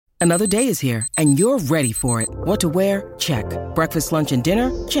Another day is here, and you're ready for it. What to wear? Check. Breakfast, lunch, and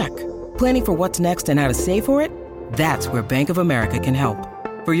dinner? Check. Planning for what's next and how to save for it? That's where Bank of America can help.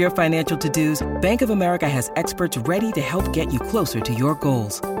 For your financial to-dos, Bank of America has experts ready to help get you closer to your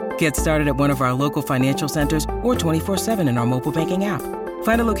goals. Get started at one of our local financial centers or 24/7 in our mobile banking app.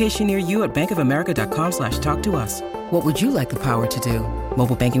 Find a location near you at bankofamerica.com/talktous. What would you like the power to do?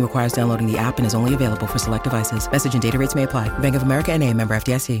 Mobile banking requires downloading the app and is only available for select devices. Message and data rates may apply. Bank of America N.A., member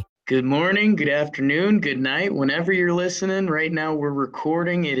FDIC. Good morning, good afternoon, good night. Whenever you're listening, right now we're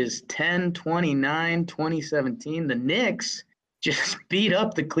recording. It is 10/29/2017. The Knicks just beat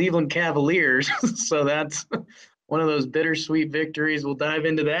up the Cleveland Cavaliers. So that's one of those bittersweet victories. We'll dive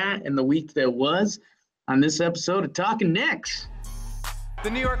into that and the week that was on this episode of Talking Knicks.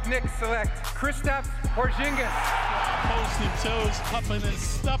 The New York Knicks select Kristaps Porzingis. Post and toes, huffing and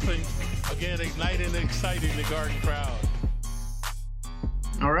stuffing. Again, igniting and exciting the Garden crowd.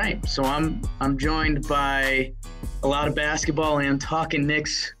 All right, so I'm joined by a lot of basketball and Talking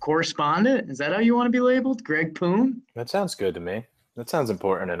Knicks correspondent. Is that how you want to be labeled, Greg Poon? That sounds good to me. That sounds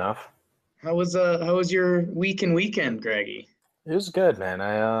important enough. How was your week and weekend, Greggy? It was good, man.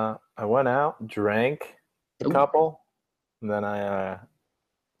 I went out, drank a couple, and then I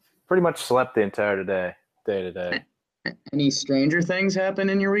pretty much slept the entire day today. Any Stranger Things happen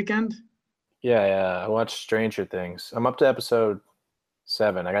in your weekend? Yeah. I watched Stranger Things. I'm up to episode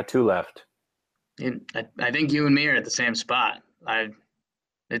 7. I got 2 left. I think you and me are at the same spot.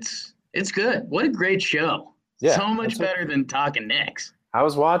 It's good. What a great show. Yeah, so much better than Talking Knicks. I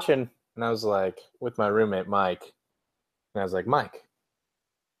was watching, and I was like, with my roommate, Mike, and I was like, Mike,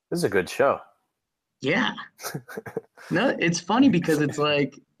 this is a good show. Yeah. No, it's funny because it's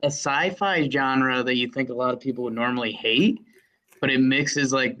like a sci-fi genre that you think a lot of people would normally hate, but it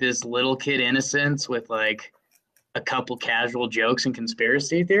mixes like this little kid innocence with like a couple casual jokes and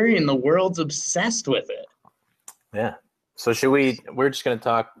conspiracy theory, and the world's obsessed with it. Yeah. So we're just going to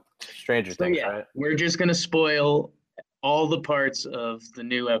talk Stranger Things, right? We're just going to spoil all the parts of the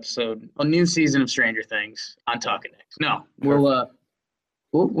new season of Stranger Things on Talking Knicks. No, we'll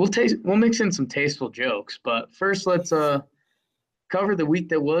mix in some tasteful jokes, but first let's cover the week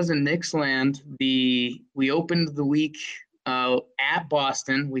that was in Knicks land. We opened the week at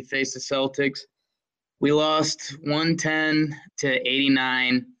Boston. We faced the Celtics. We lost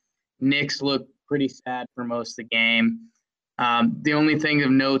 110-89. Knicks looked pretty sad for most of the game. The only thing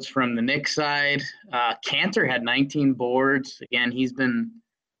of notes from the Knicks side, Cantor had 19 boards. Again, he's been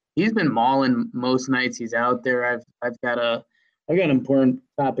mauling most nights he's out there. I've got an important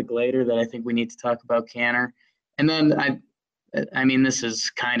topic later that I think we need to talk about Cantor. And then I mean this is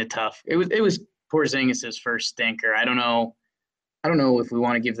kind of tough. It was Porzingis' first stinker. I don't know if we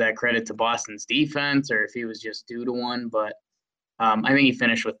want to give that credit to Boston's defense or if he was just due to one, but I think he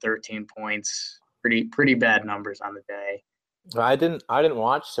finished with 13 points. Pretty bad numbers on the day. I didn't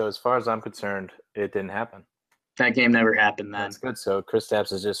watch, so as far as I'm concerned, it didn't happen. That game never happened then. That's good. So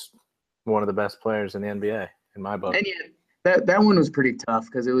Kristaps is just one of the best players in the NBA in my book. And yeah, that one was pretty tough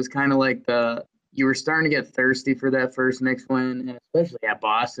because it was kind of like you were starting to get thirsty for that first Knicks win, and especially at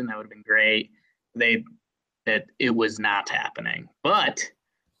Boston, that would have been great. That it was not happening. But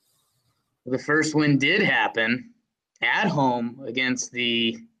the first win did happen at home against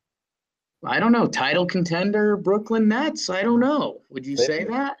the, I don't know, title contender Brooklyn Nets. I don't know. Would you say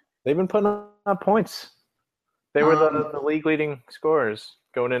that? They've been putting up points. They were the league leading scorers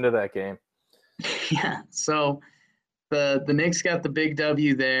going into that game. Yeah. So the Knicks got the big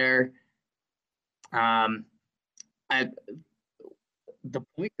W there. The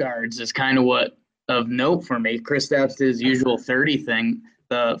point guards is kind of what of note for me. Kristaps did his usual 30 thing.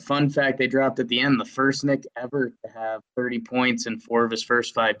 The fun fact they dropped at the end, the first Knick ever to have 30 points in 4 of his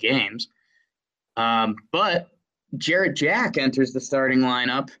first 5 games. But Jarrett Jack enters the starting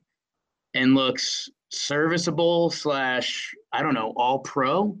lineup and looks serviceable / I don't know, all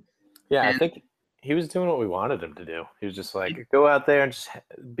pro. Yeah, I think he was doing what we wanted him to do. He was just like, go out there and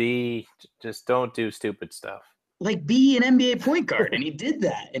just don't do stupid stuff. Like be an NBA point guard, and he did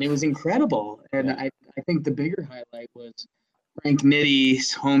that, and it was incredible. And I think the bigger highlight was Frank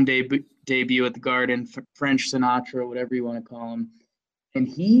Nitty's home debut at the Garden, French Sinatra, whatever you want to call him. And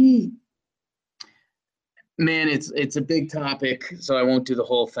it's a big topic, so I won't do the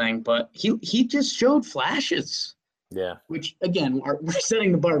whole thing, but he just showed flashes. Yeah. Which, again, we're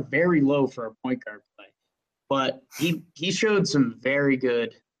setting the bar very low for a point guard play. But he showed some very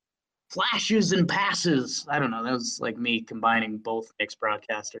good flashes and passes. I don't know. That was like me combining both Knicks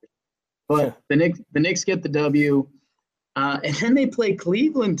broadcasters. But the Knicks get the W. And then they play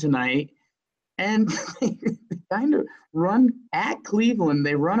Cleveland tonight. and they kind of run at Cleveland.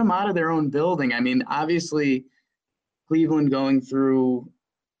 They run them out of their own building. I mean, obviously, Cleveland going through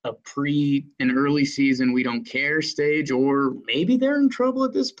an early season we don't care stage, or maybe they're in trouble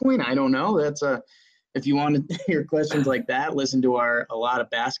at this point. I don't know. If you want to hear questions like that, listen to A Lot of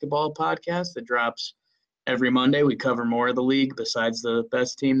Basketball podcast that drops every Monday. We cover more of the league besides the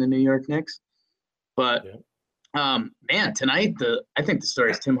best team, the New York Knicks. But man, tonight I think the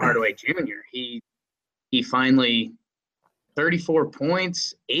story is Tim Hardaway Jr. He finally 34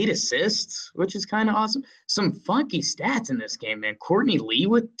 points, 8 assists, which is kind of awesome. Some funky stats in this game, man. Courtney Lee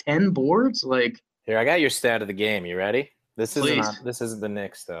with 10 boards. Here, I got your stat of the game. You ready? This isn't the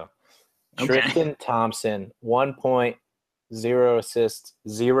Knicks though. Okay. Tristan Thompson, 1 point, 0 assists,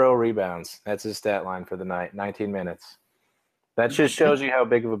 0 rebounds. That's his stat line for the night. 19 minutes. That just shows you how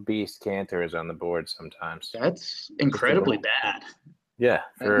big of a beast Cantor is on the board sometimes. That's incredibly bad. Yeah,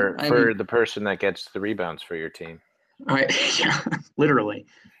 for the person that gets the rebounds for your team. All right, yeah, literally.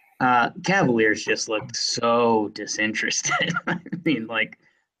 Cavaliers just looked so disinterested. I mean, like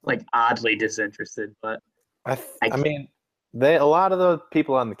oddly disinterested. But I mean, a lot of the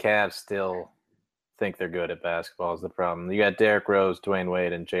people on the Cavs still think they're good at basketball is the problem. You got Derrick Rose, Dwayne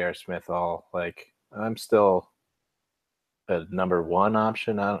Wade, and J.R. Smith all I'm still a number one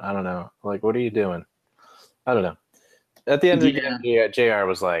option. I don't know. What are you doing? I don't know. At the end of the game, JR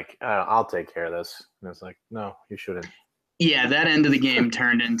was like, I'll take care of this. And I was like, no, you shouldn't. Yeah, that end of the game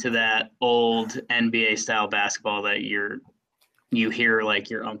turned into that old NBA-style basketball that you hear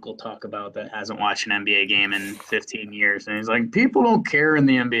your uncle talk about that hasn't watched an NBA game in 15 years. And he's like, people don't care in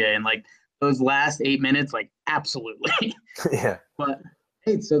the NBA. And, those last 8 minutes, absolutely. Yeah. But,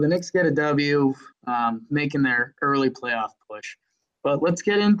 hey, so the Knicks get a W, making their early playoff push. But let's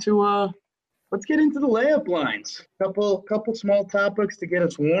get into the layup lines. Couple small topics to get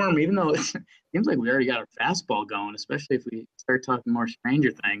us warm, even though it seems like we already got our fastball going, especially if we start talking more Stranger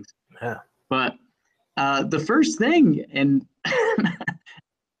Things. Yeah. But the first thing, and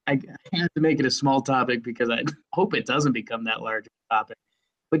I have to make it a small topic because I hope it doesn't become that large of a topic,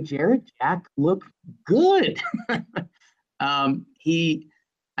 but Jarrett Jack looked good. I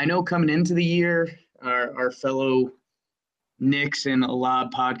know coming into the year, our fellow Knicks and a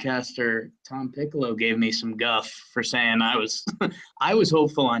lot podcaster Tom Piccolo gave me some guff for saying I was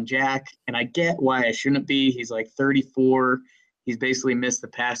hopeful on Jack, and I get why I shouldn't be. He's 34. He's basically missed the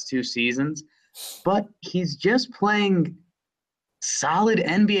past 2 seasons, but he's just playing solid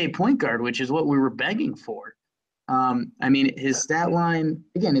NBA point guard, which is what we were begging for. I mean, his stat lines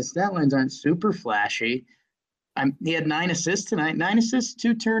aren't super flashy. He had 9 assists tonight. 9 assists,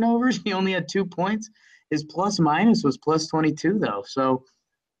 2 turnovers. He only had 2 points. His plus minus was plus 22 though. So,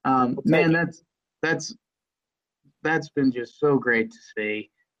 man, that's been just so great to see.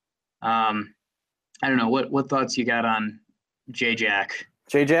 I don't know what thoughts you got on J Jack.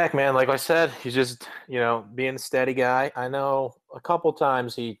 J Jack, man, like I said, he's just being a steady guy. I know a couple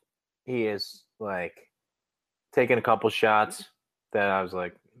times he is taking a couple shots that I was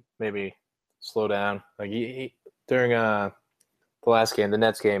like, maybe slow down. He during the last game, the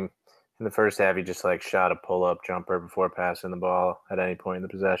Nets game. In the first half, he just shot a pull-up jumper before passing the ball at any point in the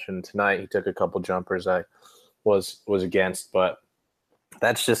possession. Tonight, he took a couple jumpers I was against, but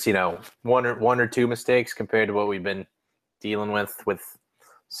that's just one or two mistakes compared to what we've been dealing with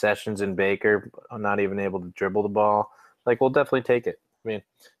Sessions and Baker not even able to dribble the ball. We'll definitely take it. I mean,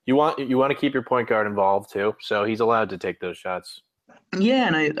 you want to keep your point guard involved too, so he's allowed to take those shots. Yeah,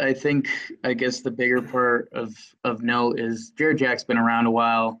 and I guess the bigger part of note is Jarrett Jack's been around a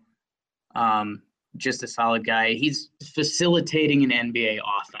while. Just a solid guy. He's facilitating an NBA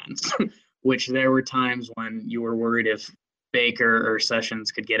offense, which there were times when you were worried if Baker or Sessions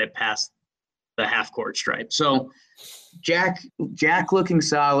could get it past the half-court stripe. So Jack looking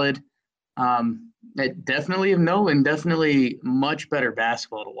solid. Definitely of note and definitely much better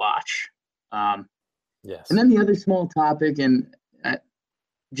basketball to watch. Yes. And then the other small topic, and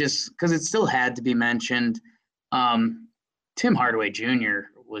just because it still had to be mentioned, Tim Hardaway Jr.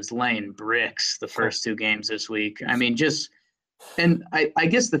 was laying bricks the first 2 games this week. I mean, and I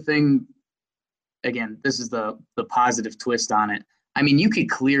guess the thing, again, this is the positive twist on it. I mean, you could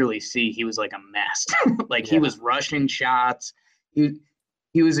clearly see he was a mess. He was rushing shots.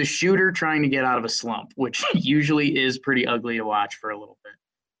 He was a shooter trying to get out of a slump, which usually is pretty ugly to watch for a little bit.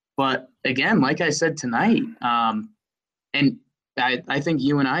 But again, like I said tonight, and I think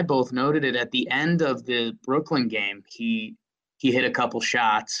you and I both noted it at the end of the Brooklyn game, he hit a couple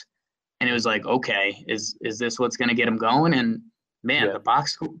shots, and it was okay, is this what's going to get him going? And man, the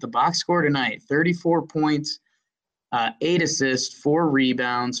box score tonight, 34 points, 8 assists, 4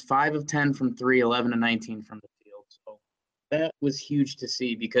 rebounds, 5 of 10 from 3, 11 of 19 from the field. So that was huge to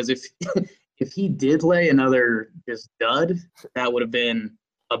see because if if he did lay another just dud, that would have been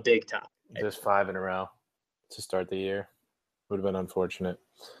a big topic. Just 5 in a row to start the year. Would have been unfortunate.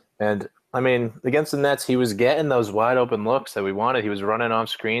 And, I mean, against the Nets, he was getting those wide open looks that we wanted. He was running off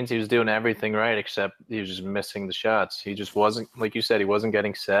screens. He was doing everything right, except he was just missing the shots. He just wasn't, like you said, he wasn't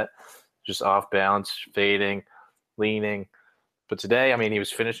getting set, just off balance, fading, leaning. But today, I mean, he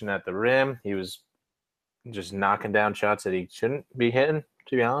was finishing at the rim. He was just knocking down shots that he shouldn't be hitting,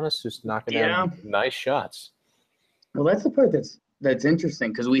 to be honest, just knocking down nice shots. Well, that's the part that's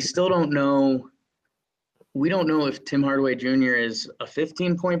interesting because we still don't know. We don't know if Tim Hardaway Jr. is a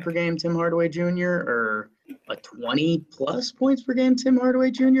 15-point per game Tim Hardaway Jr. or a 20-plus points per game Tim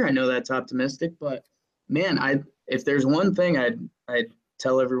Hardaway Jr. I know that's optimistic, but man, if there's one thing I'd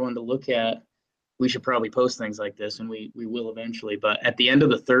tell everyone to look at, we should probably post things like this, and we will eventually. But at the end of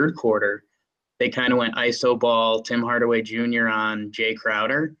the third quarter, they kind of went iso ball Tim Hardaway Jr. on Jay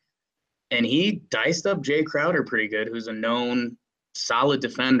Crowder, and he diced up Jay Crowder pretty good, who's a known solid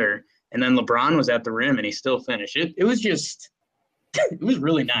defender. And then LeBron was at the rim, and he still finished. It was just – it was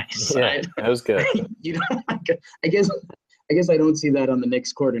really nice. Yeah, that was good. I guess I don't see that on the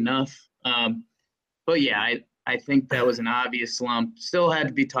Knicks court enough. But, yeah, I think that was an obvious slump. Still had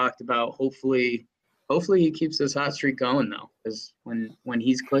to be talked about. Hopefully he keeps this hot streak going, though, because when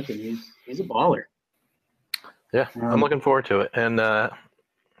he's clicking, he's a baller. Yeah, I'm looking forward to it. And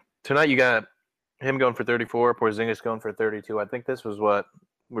tonight you got him going for 34, Porzingis going for 32. I think this was what –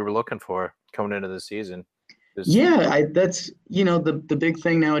 we were looking for coming into the season. That's the big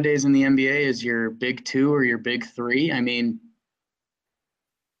thing nowadays in the NBA is your big two or your big three. I mean,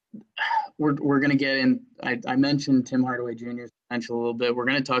 we're going to get in. I mentioned Tim Hardaway Jr.'s potential a little bit. We're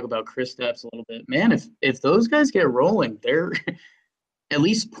going to talk about Kristaps a little bit. Man, if those guys get rolling, they're at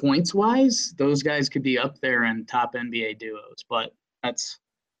least points wise, those guys could be up there in top NBA duos. But that's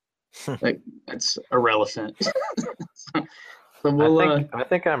irrelevant. So I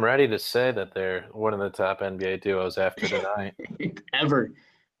think I'm ready to say that they're one of the top NBA duos after tonight. Ever.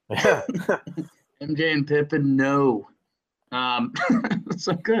 Yeah. MJ and Pippen, no.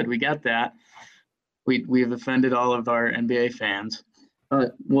 So good, we got that. We've offended all of our NBA fans.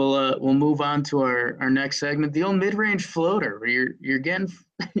 We'll move on to our next segment, the old mid-range floater, where you're getting,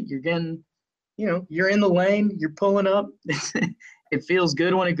 you're in the lane, you're pulling up. It feels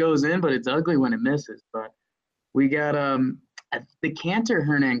good when it goes in, but it's ugly when it misses. But we got the Kanter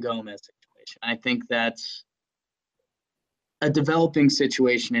Hernangomez situation. I think that's a developing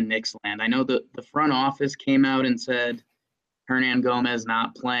situation in Knicks land. I know the front office came out and said Hernangomez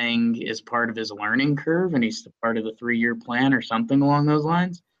not playing is part of his learning curve and he's part of the 3-year plan or something along those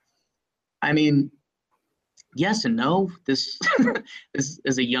lines. I mean, yes and no. This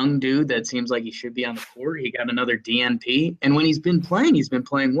is a young dude that seems like he should be on the court. He got another DNP, and when he's been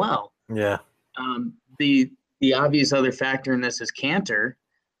playing well. Yeah. The obvious other factor in this is Kanter,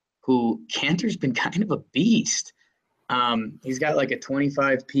 Kanter's been kind of a beast. He's got like a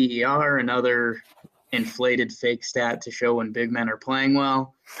 25 PER, another inflated fake stat to show when big men are playing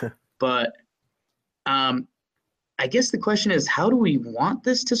well. But I guess the question is, how do we want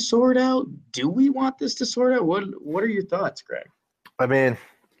this to sort out? Do we want this to sort out? What are your thoughts, Greg? I mean,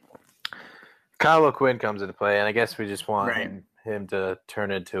 Kyle O'Quinn comes into play, and I guess we just want him to turn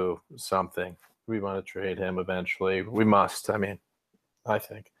into something. We want to trade him eventually. We must. I mean, I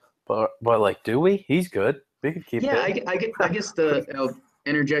think. But like, do we? He's good. We could keep him. I guess I'll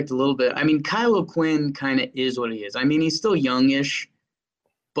interject a little bit. I mean, Kyle O'Quinn kind of is what he is. I mean, he's still youngish,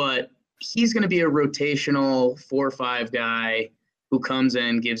 but he's going to be a rotational 4 or 5 guy who comes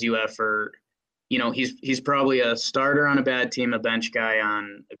in, gives you effort. He's probably a starter on a bad team, a bench guy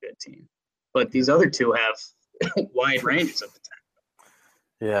on a good team. But these other two have wide ranges of potential.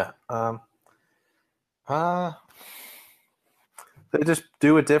 Yeah. They just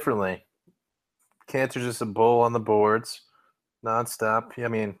do it differently. Kanter's just a bull on the boards, nonstop. I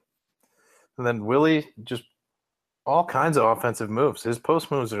mean, and then Willie just all kinds of offensive moves. His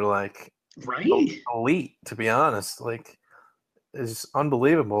post moves are like elite, to be honest. Like, it's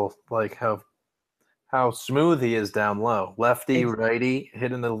unbelievable. Like how smooth he is down low. Lefty, righty,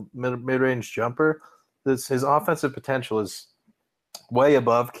 hitting the mid-range jumper. His offensive potential is way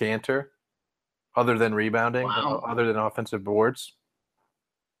above Kanter. Other than rebounding, other than offensive boards,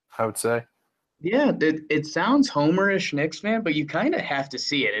 I would say. Yeah, it sounds homerish Knicks fan, but you kind of have to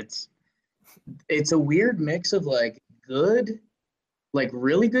see it. It's a weird mix of like good, like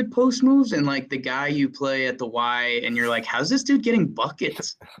really good post moves and like the guy you play at the Y and you're like, how's this dude getting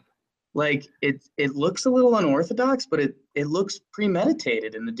buckets? Like it looks a little unorthodox, but it looks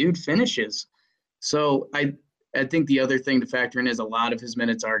premeditated, and the dude finishes. So I think the other thing to factor in is a lot of his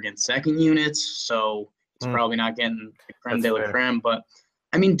minutes are against second units, so he's probably not getting the creme That's de la fair. creme. But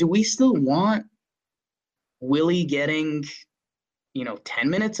I mean, do we still want Willie getting 10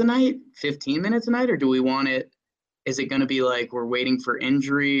 minutes a night, 15 minutes a night, or do we want it? Is it going to be like we're waiting for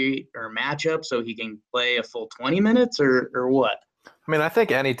injury or matchup so he can play a full 20 minutes or what? I mean, I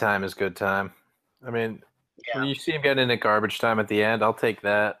think any time is good time. I mean, when you see him getting into garbage time at the end, I'll take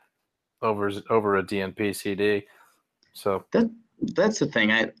that over a DNP CD. So that's the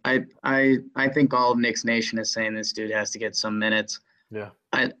thing. I think all of Knicks Nation is saying this dude has to get some minutes. yeah,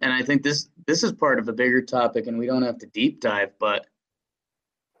 And I think this is part of a bigger topic, and we don't have to deep dive, but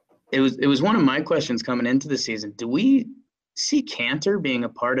it was one of my questions coming into the season. Do we see Cantor being a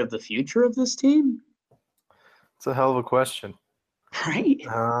part of the future of this team? it's a hell of a question. Right?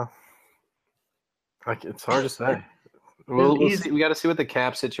 It's hard to say. We'll see. We got to see what the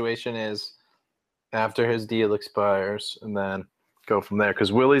cap situation is after his deal expires, and then go from there.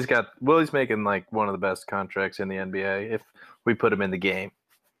 Because Willie's making like one of the best contracts in the NBA if we put him in the game.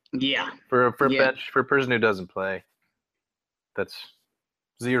 Yeah. For a person who doesn't play, that's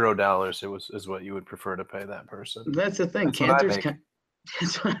 $0 is what you would prefer to pay that person. That's the thing.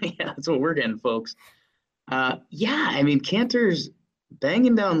 That's what we're getting, folks. I mean, Cantor's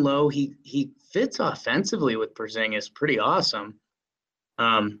banging down low. He fits offensively with Porzingis pretty awesome.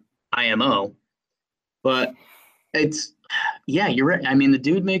 IMO. But you're right. I mean, the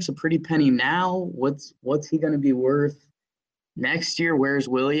dude makes a pretty penny now. What's he going to be worth next year? Where's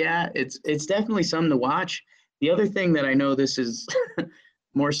Willie at? It's definitely something to watch. The other thing that I know, this is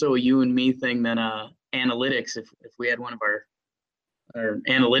more so a you and me thing than analytics. If we had one of our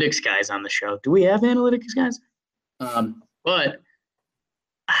analytics guys on the show, do we have analytics guys? But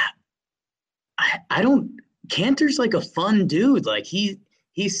I don't. Cantor's like a fun dude. Like he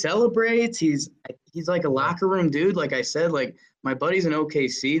celebrates. He's like a locker room dude. Like I said, like my buddies in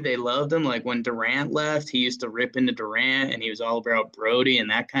OKC, they loved him. Like when Durant left, he used to rip into Durant, and he was all about Brody and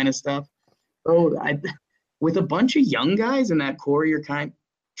that kind of stuff. So with a bunch of young guys in that core, you're trying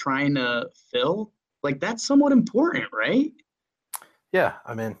to fill. Like that's somewhat important, right? Yeah,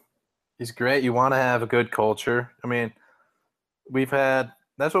 I mean, he's great. You want to have a good culture. I mean,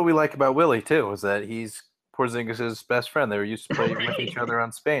 that's what we like about Willie too, is that he's Porzingis' best friend. They were used to play with each other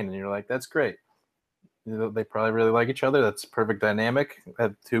on Spain, and you're like, that's great. They probably really like each other. That's perfect dynamic.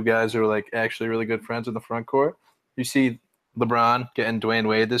 Have two guys who are like actually really good friends in the front court. You see LeBron getting Dwayne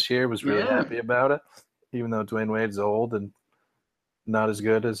Wade this year, was really happy about it, even though Dwayne Wade's old and not as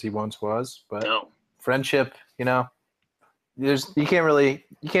good as he once was. But friendship, you can't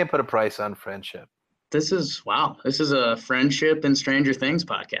put a price on friendship. This is a friendship and Stranger Things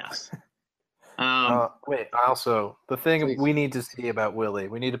podcast. The thing we need to see about Willie,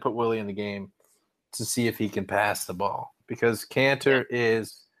 we need to put Willie in the game to see if he can pass the ball, because Cantor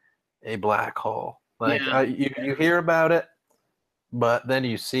is a black hole. Like you hear about it, but then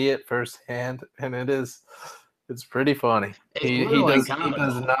you see it firsthand, and it's pretty funny. He does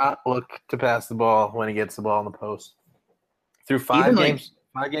not look to pass the ball when he gets the ball in the post. Through five games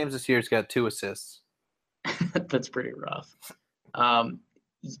this year, he's got 2 assists. That's pretty rough.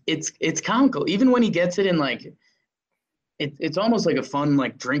 It's comical. Even when he gets it in, like, it's almost like a fun,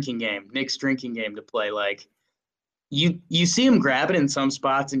 like, drinking game, Knicks drinking game to play. Like, you see him grab it in some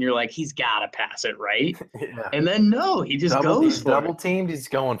spots, and you're like, he's got to pass it, right? Yeah. And then, no, he just goes for it. Double teamed, he's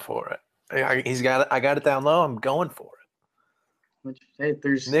going for it. I got it down low, I'm going for it.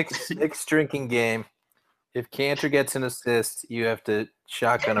 There's Knicks drinking game. If Cantor gets an assist, you have to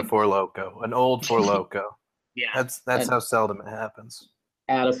shotgun a Four Loko, an old Four Loko. Yeah. That's how seldom it happens.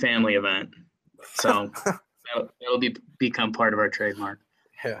 At a family event. So that'll become part of our trademark.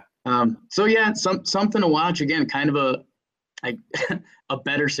 Yeah. Something to watch. Again, kind of a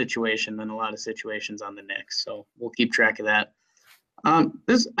better situation than a lot of situations on the Knicks. So we'll keep track of that. I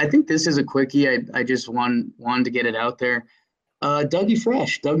think this is a quickie. I just wanted to get it out there. Dougie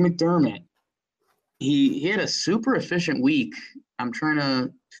Fresh, Doug McDermott. He had a super efficient week. I'm trying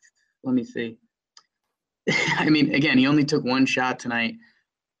to let me see. I mean, again, he only took 1 shot tonight.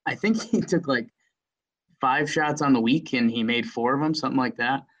 I think he took like 5 shots on the week, and he made 4 of them, something like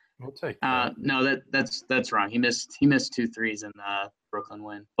that. We'll take that. No, that's wrong. He missed 2 threes in the Brooklyn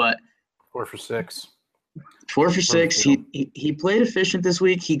win, but 4 for 6. 4 for 6. He played efficient this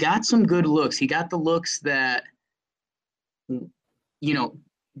week. He got some good looks. He got the looks that,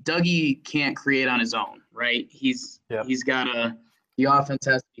 Dougie can't create on his own, right? He's got the offense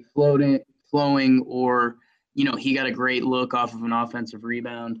has to be flowing, or he got a great look off of an offensive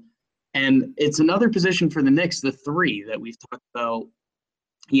rebound. And it's another position for the Knicks, the 3 that we've talked about.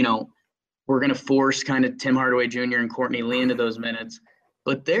 You know, we're going to force kind of Tim Hardaway Jr. and Courtney Lee into those minutes.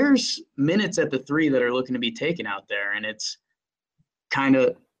 But there's minutes at the 3 that are looking to be taken out there. And it's kind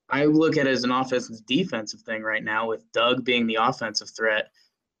of – I look at it as an offensive defensive thing right now, with Doug being the offensive threat.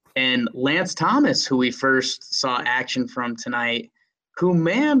 And Lance Thomas, who we first saw action from tonight, who,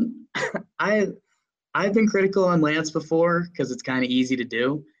 man, I've been critical on Lance before because it's kind of easy to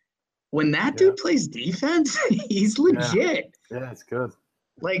do. When that dude plays defense, he's legit. Yeah, it's good.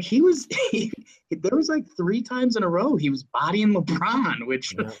 Like there was like 3 times in a row he was bodying LeBron,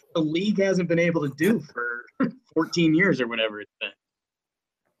 which the league hasn't been able to do for 14 years or whatever it's been.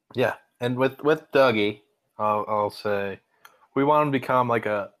 Yeah, and with Dougie, I'll say we want him to become like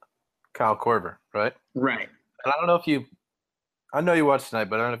a Kyle Korver, right? Right. And I don't know if I know you watched tonight,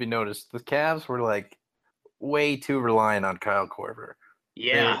 but I don't know if you noticed the Cavs were like way too reliant on Kyle Korver.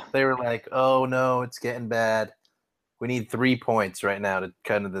 Yeah. They were like, oh no, it's getting bad. We need 3 points right now to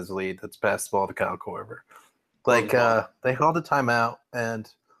cut into this lead. Let's pass the ball to Kyle Korver. Like they called a timeout and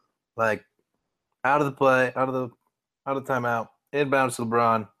like out of the play, out of the timeout, inbounds to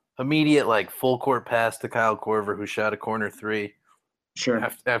LeBron. Immediate like full court pass to Kyle Korver, who shot a corner 3. Sure.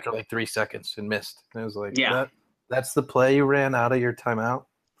 After like 3 seconds and missed. And it was like, yeah, that's the play you ran out of your timeout.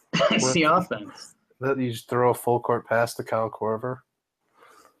 It's the offense. That you just throw a full court pass to Kyle Korver.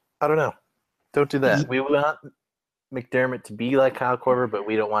 I don't know. Don't do that. We want McDermott to be like Kyle Korver, but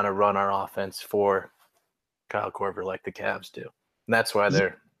we don't want to run our offense for Kyle Korver like the Cavs do. And that's why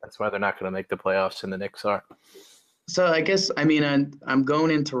they're not going to make the playoffs, and the Knicks are. So I guess I'm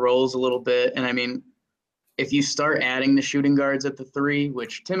going into roles a little bit, and I mean, if you start adding the shooting guards at the 3,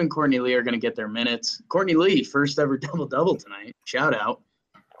 which Tim and Courtney Lee are going to get their minutes. Courtney Lee, first ever double-double tonight. Shout out.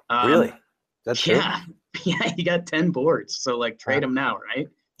 Really? That's true? Yeah, he got 10 boards. So, like, trade him now, right? Is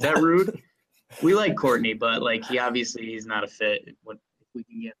that rude? We like Courtney, but, like, he's not a fit. If we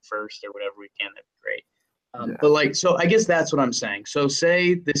can get first or whatever we can, that'd be great. But, like, so I guess that's what I'm saying. So,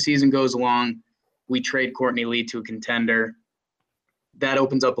 say this season goes along, we trade Courtney Lee to a contender. That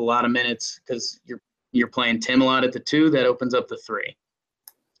opens up a lot of minutes because you're playing Tim a lot at the 2. That opens up the 3.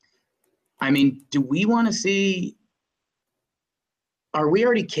 I mean, do we want to see – are we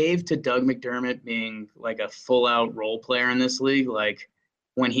already caved to Doug McDermott being like a full-out role player in this league? Like,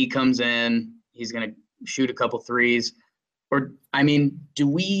 when he comes in, he's going to shoot a couple threes? Or, I mean,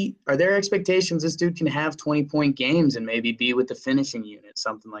 are there expectations this dude can have 20-point games and maybe be with the finishing unit,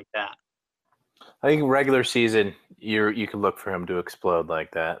 something like that? I think regular season, you can look for him to explode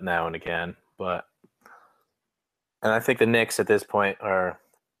like that now and again. And I think the Knicks at this point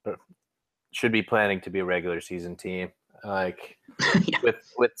should be planning to be a regular season team. Like with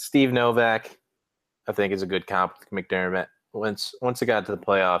Steve Novak, I think is a good comp with McDermott. Once it got to the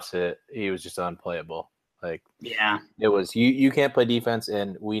playoffs, he was just unplayable. Like, yeah, it was you can't play defense,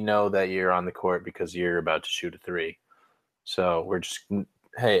 and we know that you're on the court because you're about to shoot a 3. So we're just,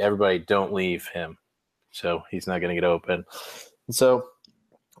 hey, everybody, don't leave him. So he's not going to get open. And so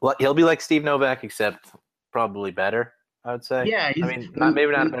he'll be like Steve Novak, except probably better, I would say. Yeah, I mean,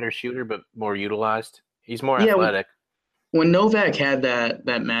 maybe not a better shooter, but more utilized. He's more athletic. When Novak had that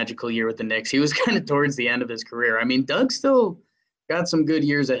magical year with the Knicks, he was kind of towards the end of his career. I mean, Doug still got some good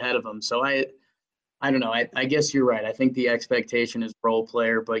years ahead of him. So I don't know. I guess you're right. I think the expectation is role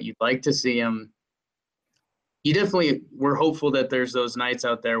player, but you'd like to see him. We're hopeful that there's those nights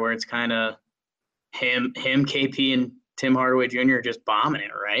out there where it's kind of him, KP, and Tim Hardaway Jr. just bombing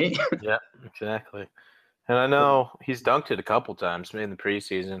it, right? Yeah, exactly. And I know he's dunked it a couple times in the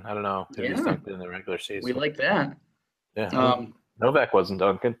preseason. I don't know if he's dunked it in the regular season. We like that. Yeah. Novak wasn't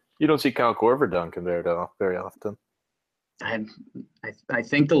dunking. You don't see Kyle Korver dunking very often. I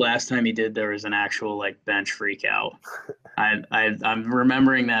think the last time he did, there was an actual like bench freak out. I'm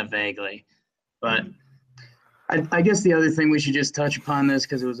remembering that vaguely, but I guess the other thing we should just touch upon this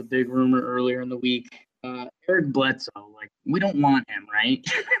because it was a big rumor earlier in the week. Eric Bledsoe, like, we don't want him, right?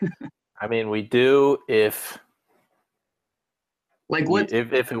 I mean, we do if this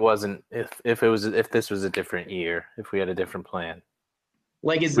was a different year, if we had a different plan.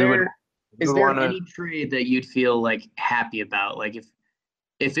 Like, is there any trade that you'd feel like happy about? Like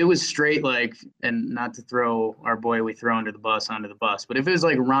if it was straight, like, and not to throw our boy we throw under the bus, but if it was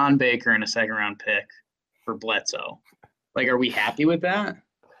like Ron Baker and a 2nd round pick for Bledsoe, like, are we happy with that?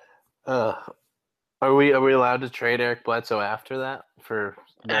 Are we allowed to trade Eric Bledsoe after that for?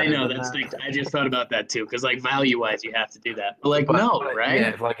 I know I just thought about that too, because like value wise, you have to do that. But no, right?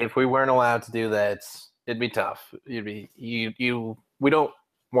 Yeah, like if we weren't allowed to do that, it'd be tough. We don't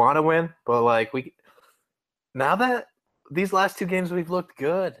want to win, but like now that these last 2 games we've looked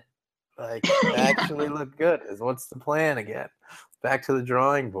good, Like, actually look good. What's the plan again? Back to the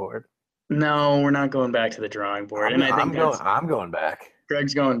drawing board. No, we're not going back to the drawing board. And I think I'm going back.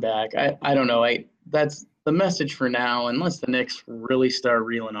 Greg's going back. I don't know. That's the message for now, unless the Knicks really start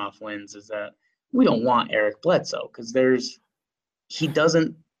reeling off wins, is that we don't want Eric Bledsoe because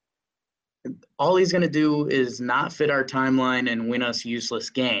all he's going to do is not fit our timeline and win us useless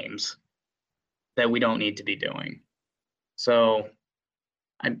games that we don't need to be doing. So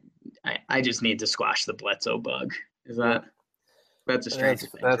I just need to squash the Bledsoe bug. That's a Stranger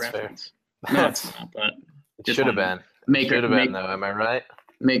Things reference? Fair. No, it's not, but it should have been. Should have been, though. Am I right?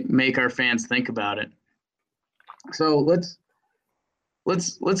 Make our fans think about it. So let's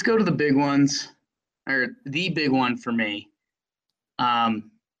go to the big ones, or the big one for me. And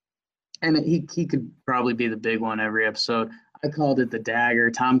he could probably be the big one every episode. I called it the dagger.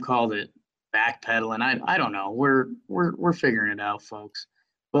 Tom called it backpedaling. I don't know. We're figuring it out, folks.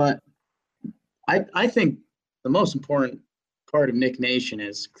 But I think the most important part of Nick Nation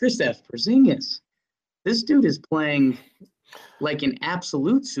is Kristaps Porzingis. This dude is playing like an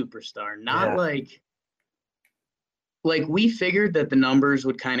absolute superstar, not like we figured that the numbers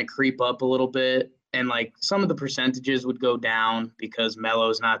would kind of creep up a little bit and like some of the percentages would go down because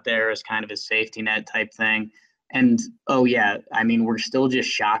Melo's not there as kind of a safety net type thing. And, I mean, we're still just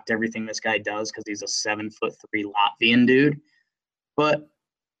shocked everything this guy does because he's a 7'3" Latvian dude. But,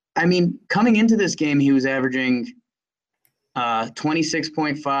 I mean, coming into this game, he was averaging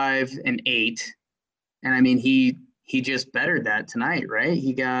 26.5 and 8. And, I mean, he just bettered that tonight, right?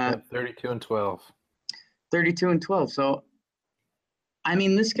 He got 32 and 12. 32 and 12. So, I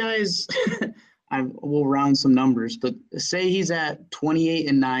mean, this guy's we'll round some numbers, but say he's at 28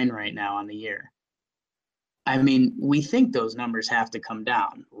 and 9 right now on the year. I mean, we think those numbers have to come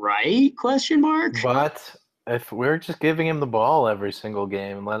down, right? Question mark. But if we're just giving him the ball every single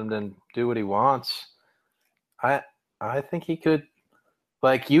game and let him then do what he wants, I think he could.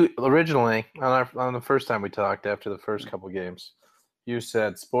 Like you originally on the first time we talked after the first couple games, you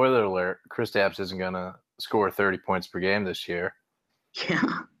said, spoiler alert, Kristaps isn't gonna score 30 points per game this year. Yeah.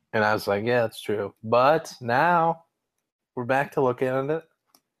 And I was like, yeah, that's true. But now we're back to looking at it.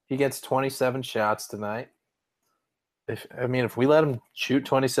 He gets 27 shots tonight. If we let him shoot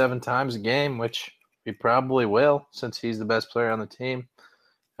 27 times a game, which we probably will since he's the best player on the team,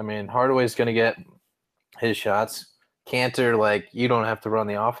 I mean, Hardaway's going to get his shots. Cantor, you don't have to run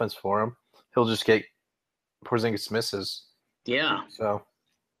the offense for him. He'll just get Porzingis misses. Yeah. So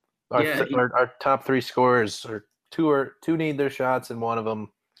our top three scorers are two need their shots, and one of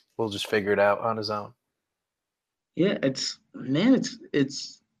them will just figure it out on his own. Yeah, it's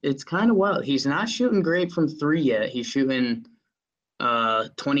kind of wild. He's not shooting great from three yet. He's shooting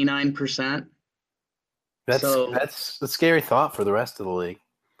 29%. That's a scary thought for the rest of the league.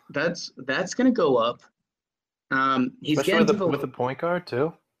 That's going to go up. He's especially getting with a point guard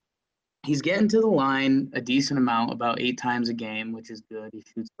too. He's getting to the line a decent amount, about 8 times a game, which is good. He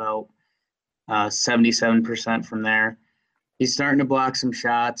shoots about 77% from there. He's starting to block some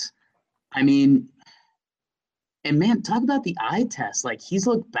shots. I mean, and man, talk about the eye test. He's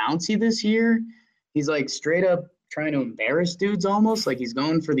looked bouncy this year. He's straight up trying to embarrass dudes almost. He's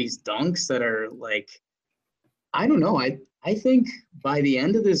going for these dunks that are I don't know. I think by the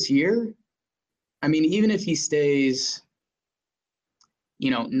end of this year, I mean, even if he stays,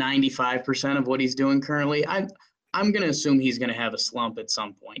 95% of what he's doing currently, I'm going to assume he's going to have a slump at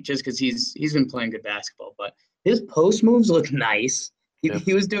some point just because he's been playing good basketball. But his post moves look nice.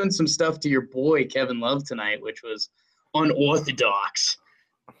 He was doing some stuff to your boy Kevin Love tonight, which was unorthodox.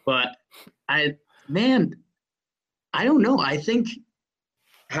 But I don't know. I think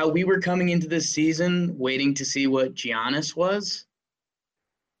how we were coming into this season waiting to see what Giannis was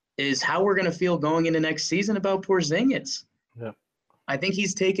is how we're going to feel going into next season about Porzingis. Yeah. I think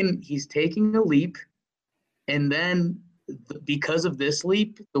he's taking a leap, and then because of this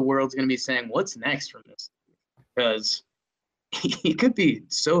leap, the world's going to be saying, what's next from this? Because he could be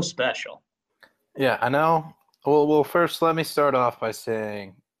so special. Yeah, I know. Well, first, let me start off by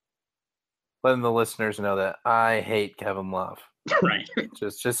letting the listeners know that I hate Kevin Love. Right.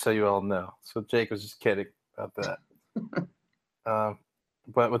 Just so you all know. So Jake was just kidding about that.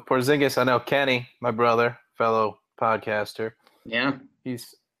 But with Porzingis, I know Kenny, my brother, fellow podcaster. Yeah.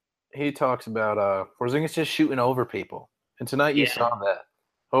 He talks about Porzingis just shooting over people. And tonight you saw that.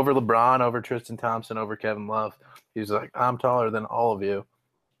 Over LeBron, over Tristan Thompson, over Kevin Love. He's like, I'm taller than all of you.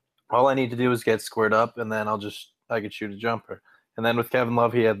 All I need to do is get squared up, and then I could shoot a jumper. And then with Kevin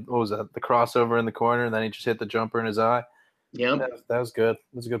Love, he had, the crossover in the corner, and then he just hit the jumper in his eye. Yep. That was good.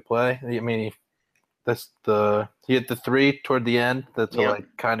 It was a good play. I mean, He hit the three toward the end to Yep. like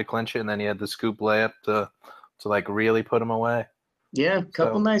kind of clinch it, and then he had the scoop layup to like really put him away. Yeah, a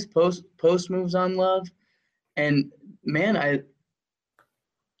couple So- nice post moves on Love. And man,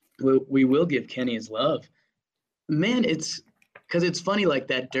 we will give Kenny his love. Man, it's because it's funny, like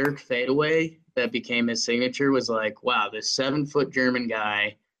that Dirk fadeaway that became his signature was like, wow, this 7-foot German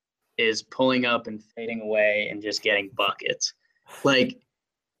guy is pulling up and fading away and just getting buckets. Like,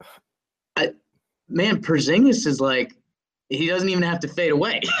 Porzingis is like, he doesn't even have to fade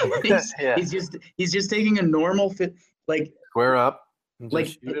away. He's just taking a normal fit, like Square up and like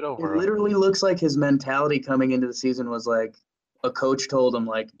just shoot it it over. literally looks like his mentality coming into the season was like a coach told him,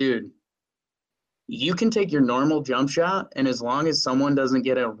 like, dude, you can take your normal jump shot, and as long as someone doesn't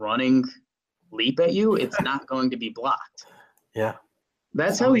get a running leap at you, it's not going to be blocked. Yeah.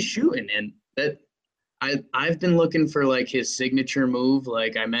 That's how he's shooting. And that I've been looking for like his signature move.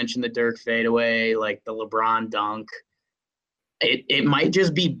 Like I mentioned the Dirk fadeaway, like the LeBron dunk. It might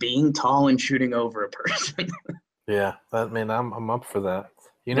just be being tall and shooting over a person. Yeah. I'm up for that.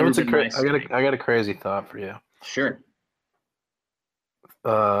 You know Never what's been nice to me. I got a crazy thought for you. Sure.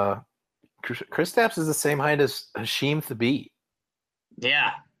 Kristaps is the same height as Hasheem Thabit.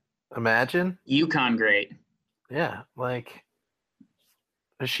 Yeah. Imagine. UConn great. Yeah, like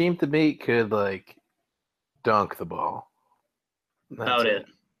Hasheem Thabit could like dunk the ball. About it.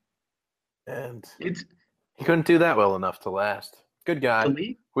 And It's he couldn't do that well enough to last. Good guy. the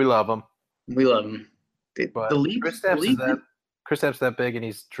league. We love him. We love him. But The league. Kristaps that big and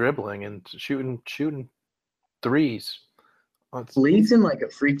he's dribbling and shooting threes. League's in like a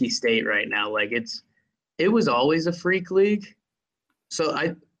freaky state right now. Like it was always a freak league. So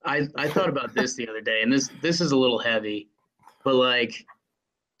I thought about this the other day, and this is a little heavy, but like,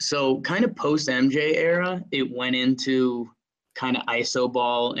 so kind of post MJ era, it went into kind of ISO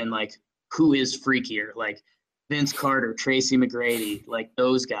ball and like who is freakier, like Vince Carter, Tracy McGrady, like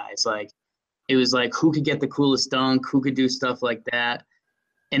those guys. Like it was like who could get the coolest dunk, who could do stuff like that.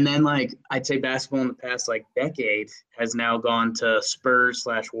 And then, like, I'd say basketball in the past, like, decade has now gone to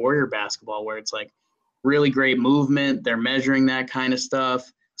Spurs/Warrior basketball, where it's, like, really great movement. They're measuring that kind of stuff,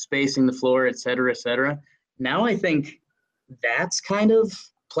 spacing the floor, et cetera, et cetera. Now I think that's kind of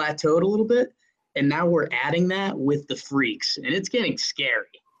plateaued a little bit, and now we're adding that with the freaks, and it's getting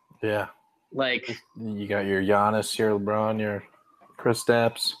scary. Yeah. Like, you got your Giannis, your LeBron, your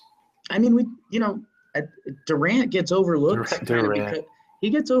Kristaps. I mean, Durant gets overlooked. Durant. He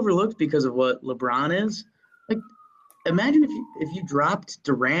gets overlooked because of what LeBron is. Like, imagine if you dropped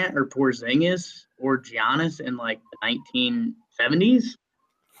Durant or Porzingis or Giannis in like the 1970s.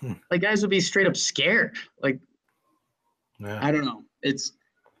 Like guys would be straight up scared. Like, Yeah. I don't know. It's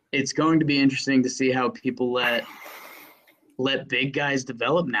going to be interesting to see how people let big guys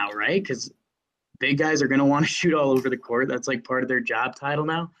develop now, right? Because big guys are going to want to shoot all over the court. That's like part of their job title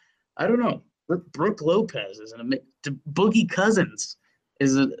now. I don't know. Brooke Lopez is Boogie Cousins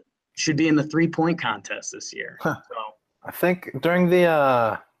should be in the 3-point contest this year. So I think during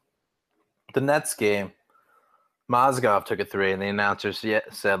the Nets game, Mozgov took a three, and the announcers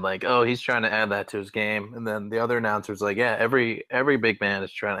said like, "Oh, he's trying to add that to his game." And then the other announcers like, "Yeah, every big man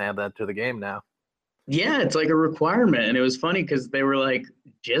is trying to add that to the game now." yeah, it's like a requirement, and it was funny because they were like,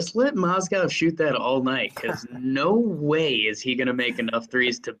 "Just let Mozgov shoot that all night, because no way is he going to make enough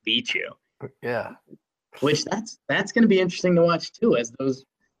threes to beat you." Yeah. Which that's going to be interesting to watch too, as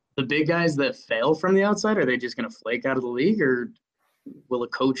the big guys that fail from the outside, are they just going to flake out of the league, or will a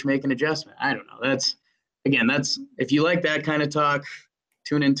coach make an adjustment? I don't know. That's if you like that kind of talk,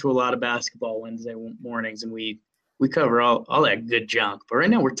 tune into a lot of basketball Wednesday mornings, and we cover all that good junk. But right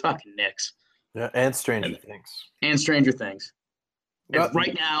now we're talking Knicks. Yeah, and Stranger Things. And Stranger Things. And But-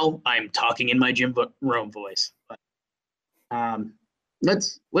 right now I'm talking in my Jim Rome voice. But,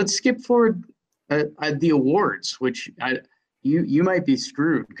 let's skip forward the awards, which you might be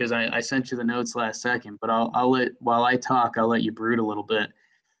screwed because I sent you the notes last second, but while I talk, I'll let you brood a little bit.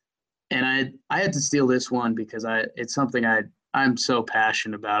 And I had to steal this one because it's something I'm so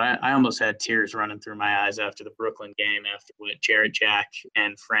passionate about. I almost had tears running through my eyes after the Brooklyn game, after what Jarrett Jack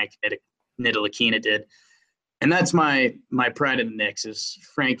and Frank Ntilikina did. And that's my pride of the Knicks is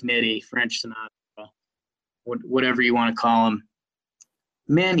Frank Nitti, French Sinatra, whatever you want to call him.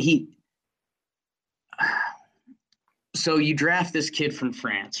 Man, so you draft this kid from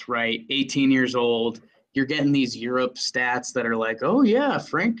France, right? 18 years old. You're getting these Europe stats that are like, oh, yeah,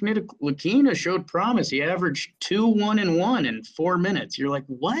 Frank Ntilikina showed promise. He averaged 2-1-1 in 4 minutes. You're like,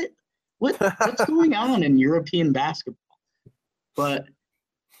 what? What's going on in European basketball? But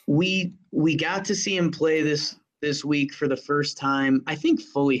we got to see him play this week for the first time, I think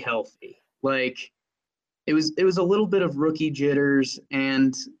fully healthy. Like, it was a little bit of rookie jitters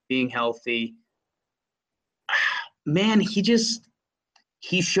and being healthy. Man,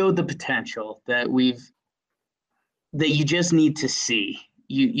 he showed the potential that you just need to see.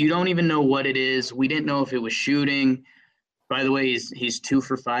 You don't even know what it is. We didn't know if it was shooting. By the way, he's 2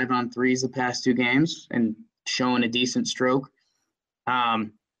 for 5 on threes the past 2 games and showing a decent stroke.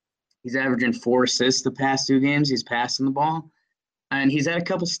 He's averaging 4 assists the past 2 games. He's passing the ball, and he's had a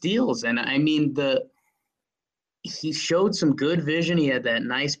couple steals. And I mean, he showed some good vision. He had that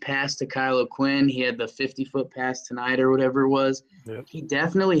nice pass to Kylo Quinn. He had the 50-foot pass tonight or whatever it was. Yep. He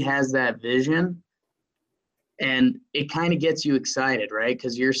definitely has that vision, and it kind of gets you excited, right?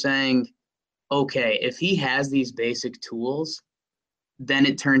 Because you're saying, okay, if he has these basic tools, then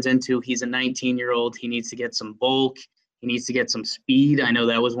it turns into he's a 19-year-old. He needs to get some bulk. He needs to get some speed. I know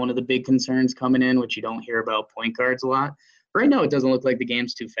that was one of the big concerns coming in, which you don't hear about point guards a lot. Right now, it doesn't look like the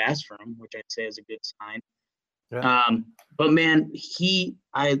game's too fast for him, which I'd say is a good sign. Yeah. But man,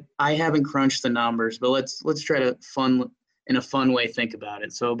 I haven't crunched the numbers, but let's try to in a fun way think about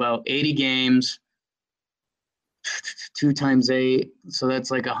it. So about 80 games, 2 times 8, so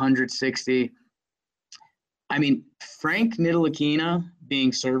that's like 160. I mean, Frank Ntilikina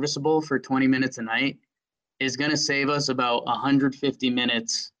being serviceable for 20 minutes a night is going to save us about 150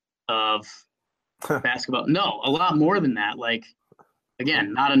 minutes of basketball. No, a lot more than that. Like,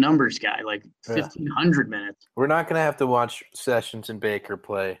 again, not a numbers guy, like 1,500 minutes. We're not going to have to watch Sessions and Baker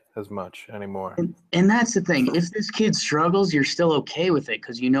play as much anymore. And that's the thing. If this kid struggles, you're still okay with it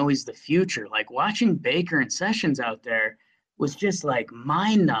because you know he's the future. Like, watching Baker and Sessions out there was just, like,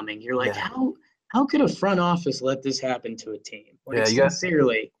 mind-numbing. You're like, how could a front office let this happen to a team? Like,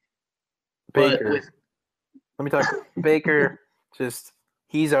 sincerely. Baker. Let me talk. Baker,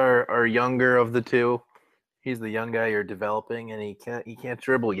 he's our younger of the two. He's the young guy you're developing, and he can't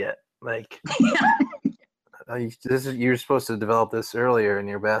dribble yet. Like, you're supposed to develop this earlier in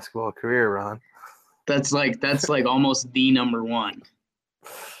your basketball career, Ron. That's like almost the number one.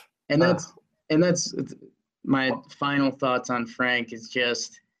 And that's my final thoughts on Frank is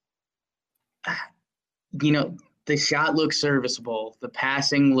just, the shot looks serviceable. The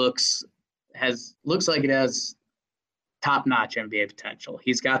passing looks like it has top-notch NBA potential.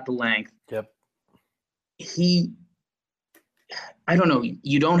 He's got the length. Yep. I don't know.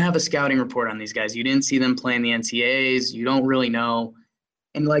 You don't have a scouting report on these guys. You didn't see them play in the NCAAs. You don't really know.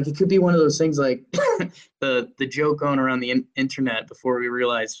 And, like, it could be one of those things like the joke going around the internet before we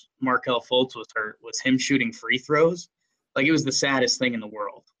realized Markelle Fultz was hurt was him shooting free throws. Like, it was the saddest thing in the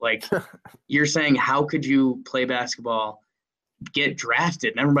world. Like, you're saying, how could you play basketball, get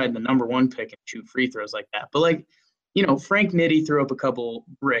drafted, never mind the number 1 pick, and shoot free throws like that? But, like, Frank Nitti threw up a couple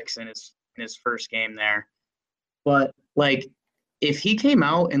bricks in his first game there. But, like, if he came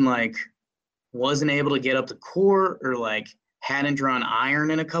out and, like, wasn't able to get up the court or, like, hadn't drawn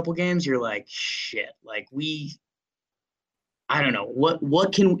iron in a couple games, you're like, shit. Like, I don't know.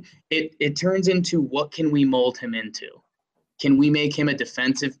 What can – it turns into what can we mold him into? Can we make him a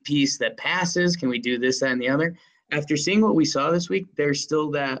defensive piece that passes? Can we do this, that, and the other? After seeing what we saw this week, there's still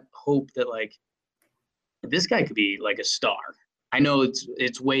that hope that, like, this guy could be, like, a star. I know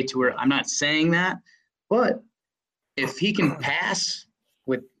it's way too early. I'm not saying that, but if he can pass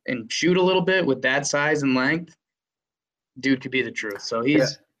and shoot a little bit with that size and length, dude could be the truth. So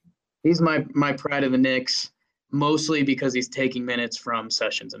he's my pride of the Knicks, mostly because he's taking minutes from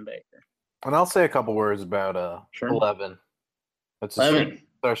Sessions and Baker. And I'll say a couple words about 11. That's 11.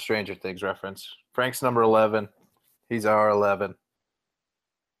 Our Stranger Things reference. Frank's number 11. He's our 11.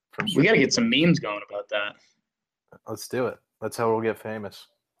 We got to get some memes going about that. Let's do it. That's how we'll get famous.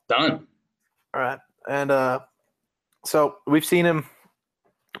 Done. All right. And so we've seen him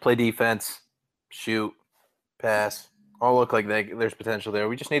play defense, shoot, pass, all look like there's potential there.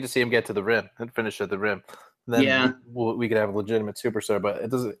 We just need to see him get to the rim and finish at the rim. Then we could have a legitimate superstar, but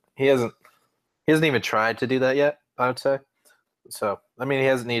he hasn't even tried to do that yet, I would say. So, I mean, he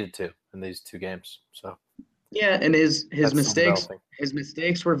hasn't needed to in these 2 games. So yeah, and his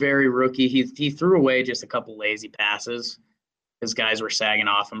mistakes were very rookie. He threw away just a couple lazy passes. His guys were sagging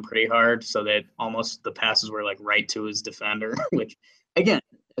off him pretty hard, so that almost the passes were like right to his defender, which, again,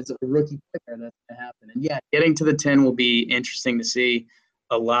 as a rookie player, that's going to happen. And, yeah, getting to the 10 will be interesting to see.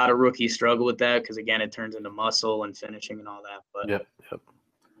 A lot of rookies struggle with that because, again, it turns into muscle and finishing and all that. But yep.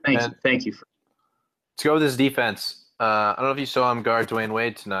 Thank you. Let's go with his defense. I don't know if you saw him guard Dwayne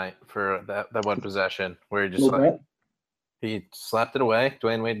Wade tonight for that one possession where he slapped it away.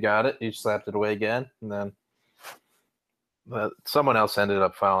 Dwayne Wade got it. He slapped it away again, and then someone else ended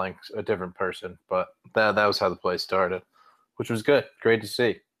up fouling a different person. But that was how the play started, which was good. Great to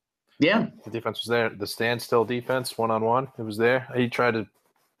see. Yeah. The defense was there. The standstill defense, one-on-one, it was there. He tried to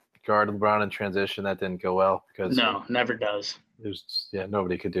guard LeBron in transition. That didn't go well because No, never does. it was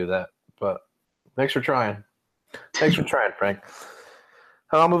nobody could do that. But thanks for trying. Thanks for trying, Frank.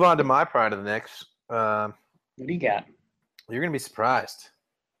 I'll move on to my pride of the Knicks. What do you got? You're gonna be surprised.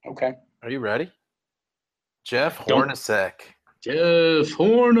 Okay. Are you ready? Jeff Don't- Hornacek Jeff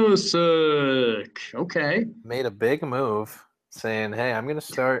Hornacek. Okay. made a big move saying, hey, I'm gonna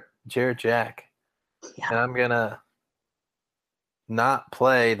start Jarrett Jack. Yeah. And I'm gonna not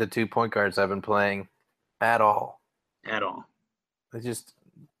play the 2 point guards I've been playing at all. At all. They just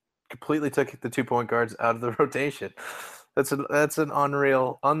completely took the 2 point guards out of the rotation. That's an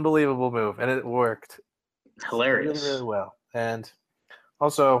unbelievable move, and it worked Hilarious. really, really well. And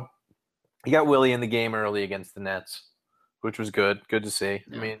also, he got Willie in the game early against the Nets, which was good. Good to see.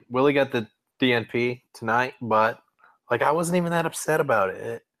 Yeah. I mean, Willie got the DNP tonight, but I wasn't even that upset about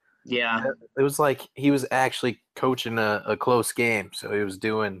it. Yeah. It was like he was actually coaching a close game, so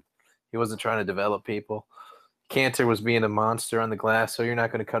he wasn't trying to develop people. Cantor was being a monster on the glass, so you're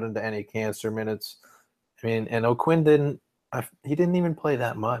not going to cut into any Cantor minutes. I mean, and O'Quinn he didn't even play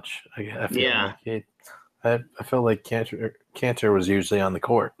that much. I feel like I felt like Cantor was usually on the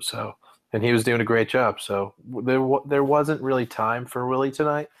court, so and he was doing a great job. So there wasn't really time for Willie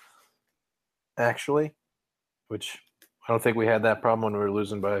tonight, actually, which I don't think we had that problem when we were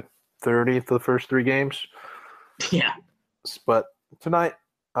losing by 30 the first 3 games. Yeah. But tonight,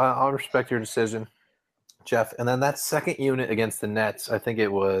 I'll respect your decision, Jeff. And then that second unit against the Nets, I think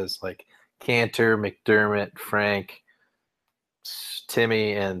it was like Cantor, McDermott, Frank,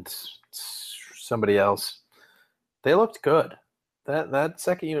 Timmy, and somebody else. They looked good. That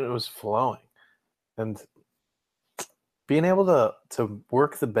second unit was flowing. And being able to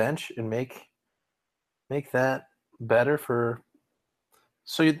work the bench and make that better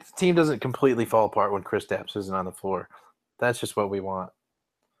so the team doesn't completely fall apart when Kristaps isn't on the floor. That's just what we want.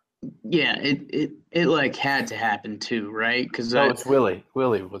 Yeah, it like had to happen too, right? Because it's Willie.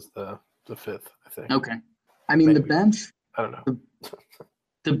 Willie was the fifth, I think. Okay. I mean, Maybe. the bench. I don't know.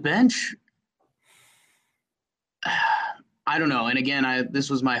 The bench. I don't know. And again, this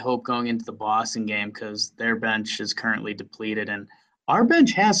was my hope going into the Boston game because their bench is currently depleted, and our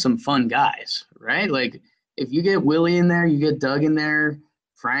bench has some fun guys, right? Like if you get Willie in there, you get Doug in there,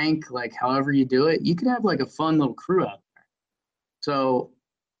 Frank, like however you do it, you could have like a fun little crew out there. So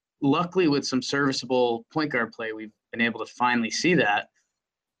luckily with some serviceable point guard play, we've been able to finally see that.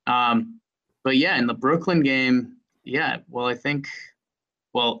 But yeah, in the Brooklyn game, I think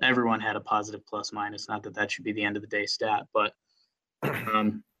everyone had a positive plus minus. Not that should be the end of the day stat, but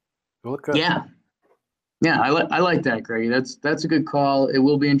Look good. yeah, I like that, Greggy. That's a good call. It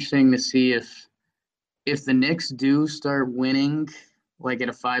will be interesting to see if the Knicks do start winning like at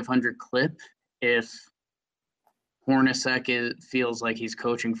a 500 clip, if Hornacek feels like he's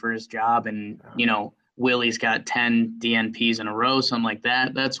coaching for his job and, Willie's got 10 DNPs in a row, something like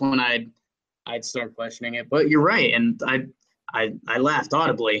that. That's when I'd start questioning it. But you're right. And I laughed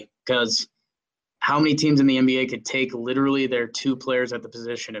audibly because how many teams in the NBA could take literally their 2 players at the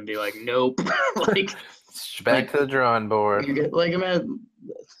position and be like, nope, back to the drawing board.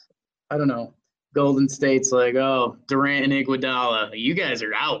 I don't know. Golden State's like, oh, Durant and Iguodala, you guys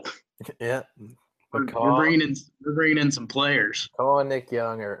are out. Yeah. We're bringing in some players. Cole and Nick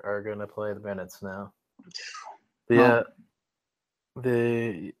Young are going to play the minutes now. No,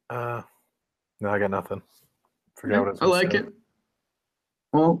 I got nothing. Forgot what I was I like it.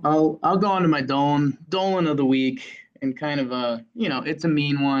 Well, I'll go on to my Dolan of the week, and kind of it's a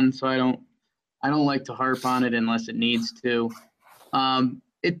mean one, so I don't like to harp on it unless it needs to.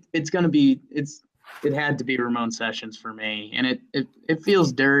 It had to be Ramon Sessions for me, and it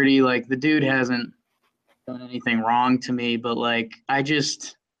feels dirty. Like the dude hasn't done anything wrong to me, but like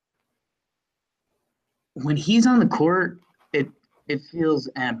when he's on the court, it feels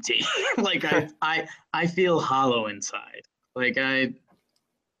empty. Like I feel hollow inside. Like I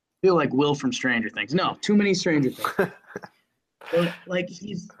feel like Will from Stranger Things. No, too many Stranger Things. But like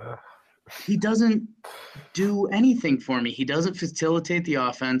he doesn't do anything for me. He doesn't facilitate the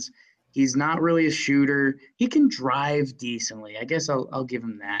offense. He's not really a shooter. He can drive decently. I guess I'll give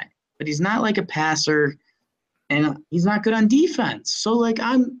him that. But he's not like a passer, and he's not good on defense. So like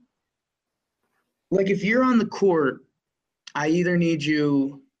if you're on the court, I either need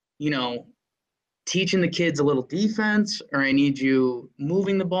you, teaching the kids a little defense, or I need you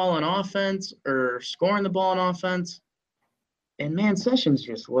moving the ball on offense or scoring the ball on offense. And man, Sessions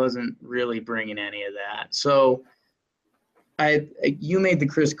just wasn't really bringing any of that. So you made the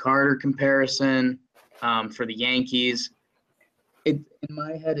Chris Carter comparison for the Yankees. in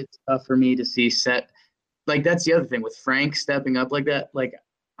my head, it's tough for me to see set. Like, that's the other thing with Frank stepping up like that. Like,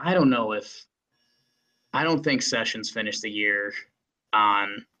 I don't know if I don't think Sessions finished the year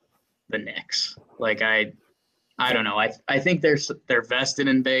on the Knicks. Like, I don't know. I think they're vested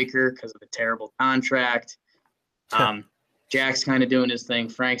in Baker because of the terrible contract. Jack's kind of doing his thing.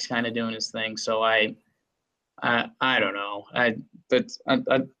 Frank's kind of doing his thing. So I don't know.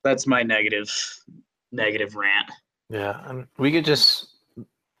 That's my negative rant. Yeah, and we could just.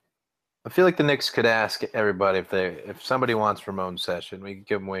 I feel like the Knicks could ask everybody if somebody wants Ramon Session, we could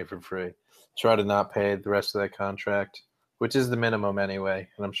give him away for free. Try to not pay the rest of that contract, which is the minimum anyway,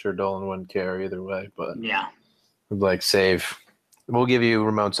 and I'm sure Dolan wouldn't care either way. But yeah, like save. We'll give you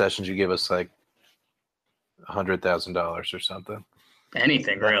Ramon Sessions. You give us like $100,000 or something.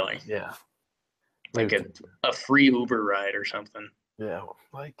 Anything really. Yeah. Like a free Uber ride or something. Yeah,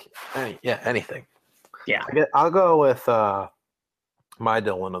 like anything. Yeah. I'll go with my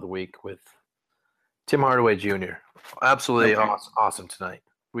Dylan of the week with Tim Hardaway Jr. Absolutely awesome tonight.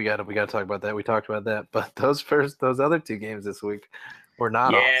 We got to talk about that. We talked about that, but those other two games this week were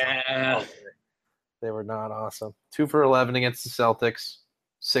not awesome. They were not awesome. 2 for 11 against the Celtics,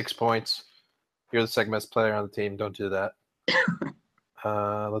 6 points. You're the second best player on the team. Don't do that.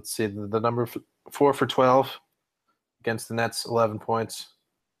 Let's see the number 4 for 12 against the Nets, 11 points.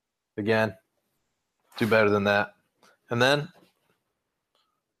 Again, do better than that. And then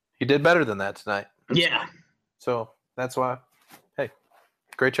he did better than that tonight. Yeah. So that's why. Hey,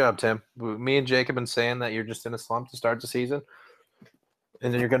 great job, Tim. Me and Jake have been saying that you're just in a slump to start the season,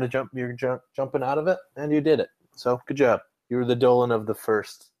 and then you're jumping out of it, and you did it. So good job. You were the Dolan of the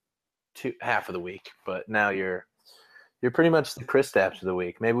first half of the week, but now you're pretty much the Kristaps of the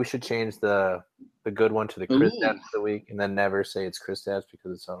week. Maybe we should change the good one to the Kristaps of the week, and then never say it's Kristaps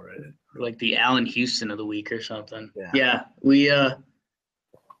because it's already like the Allen Houston of the week or something. Yeah. We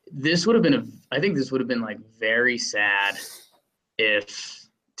this would have been I think this would have been like very sad if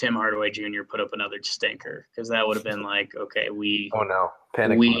Tim Hardaway Jr. put up another stinker, because that would have been like, okay,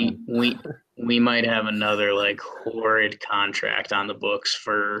 panic. We might have another like horrid contract on the books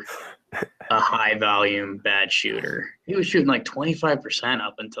for a high volume bad shooter. He was shooting like 25%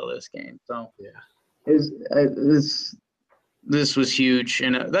 up until this game. So yeah, this was huge,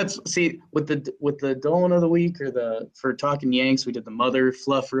 and that's with the Dolan of the week, or for talking Yanks, we did the mother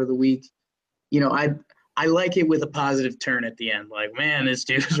fluffer of the week. You know, I like it with a positive turn at the end. Like, man, this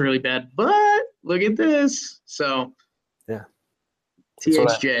dude's really bad, but look at this. So yeah,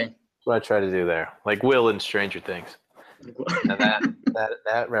 THJ. That's what I try to do there, like Will in Stranger Things. Now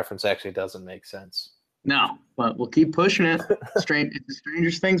that reference actually doesn't make sense. No, but we'll keep pushing it. It's a Stranger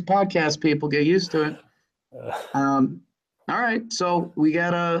Things podcast. People get used to it. All right, so we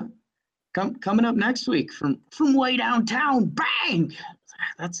got coming up next week from way downtown. Bang!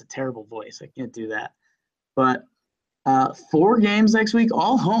 That's a terrible voice. I can't do that. But 4 games next week,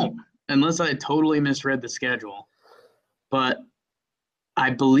 all home, unless I totally misread the schedule. But I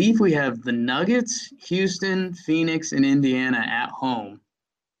believe we have the Nuggets, Houston, Phoenix, and Indiana at home.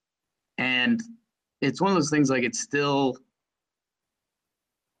 And it's one of those things, like, it's still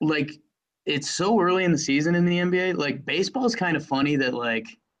 – like, it's so early in the season in the NBA. Like, baseball is kind of funny that, like,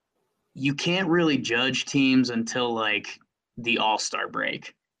 you can't really judge teams until, like, the All-Star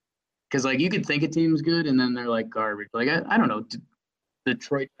break. Because, like, you could think a team's good, and then they're, like, garbage. Like, I don't know. The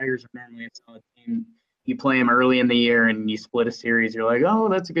Detroit Tigers are normally a solid team. You play them early in the year, and you split a series. You're like, oh,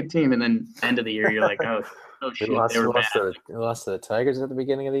 that's a good team. And then end of the year, you're like, oh shit, they were bad. They lost to the Tigers at the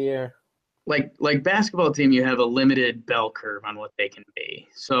beginning of the year. Like basketball team, you have a limited bell curve on what they can be.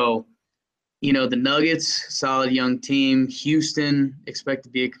 So, you know, the Nuggets, solid young team. Houston, expect to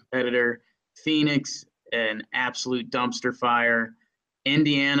be a competitor. Phoenix, an absolute dumpster fire.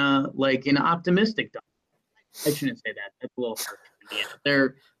 Indiana, like an optimistic dumpster. I shouldn't say that. That's a little harsh for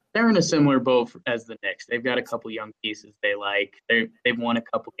Indiana. They're in a similar boat as the Knicks. They've got a couple young pieces they like. They've won a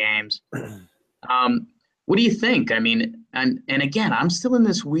couple games. What do you think? I mean, and again, I'm still in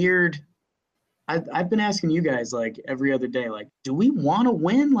this weird – I've been asking you guys, like, every other day, like, do we want to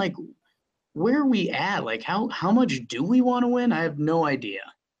win? Like, where are we at? Like, how much do we want to win? I have no idea.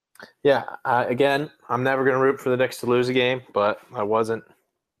 Yeah, again, I'm never going to root for the Knicks to lose a game, but I wasn't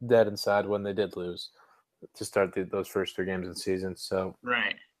dead inside when they did lose to start those first 3 games of the season. So,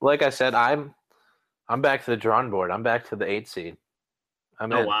 right. Like I said, I'm back to the drawing board. I'm back to the 8 seed. I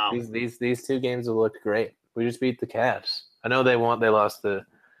mean, wow. These 2 games have looked great. We just beat the Cavs. I know they lost the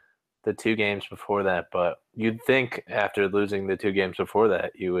 2 games before that, but you'd think after losing the 2 games before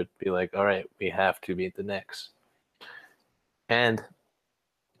that, you would be like, all right, we have to beat the Knicks. And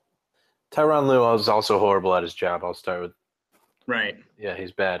Tyronn Lue was also horrible at his job. I'll start with Right. Yeah,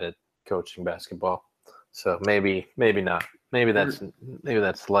 he's bad at coaching basketball. So maybe not. Maybe that's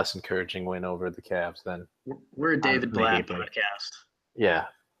a less encouraging win over the Cavs than We're a David Blatt Heat. podcast. Yeah,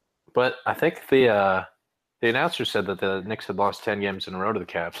 but I think the announcer said that the Knicks had lost 10 games in a row to the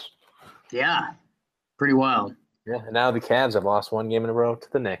Cavs. Yeah, pretty wild. Yeah, and now the Cavs have lost 1 game in a row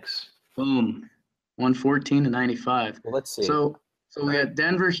to the Knicks. Boom, 114-95. Well, let's see. So we got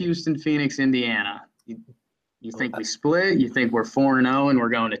Denver, Houston, Phoenix, Indiana. You think we split? You think we're 4-0 and we're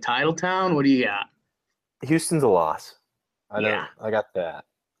going to Titletown? What do you got? Houston's a loss. I got that.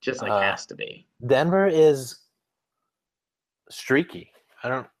 Just like has to be. Denver is streaky.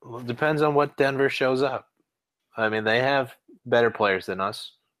 Depends on what Denver shows up. I mean, they have better players than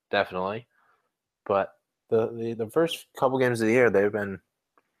us, definitely. But the first couple games of the year, they've been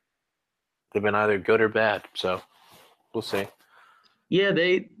either good or bad. So we'll see. Yeah,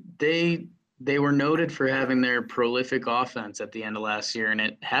 they were noted for having their prolific offense at the end of last year, and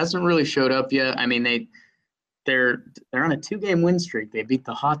it hasn't really showed up yet. I mean, they're on a 2-game win streak. They beat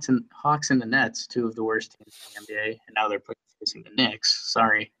the Hawks and the Nets, 2 of the worst teams in the NBA, and now they're facing the Knicks.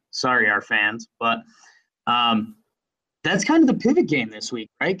 Sorry, our fans, but that's kind of the pivot game this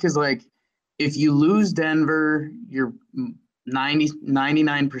week, right? Because like if you lose Denver, you're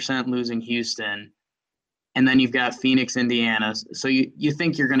 99% losing Houston, and then you've got Phoenix, Indiana. So you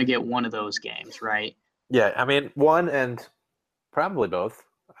think you're going to get one of those games, right? Yeah, I mean one and probably both.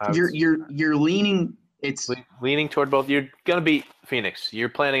 You're leaning. It's leaning toward both. You're going to beat Phoenix. You're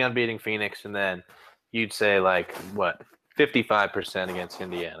planning on beating Phoenix, and then you'd say like what 55% against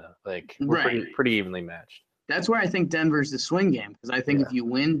Indiana. Like we're pretty evenly matched. That's where I think Denver's the swing game, because I think if you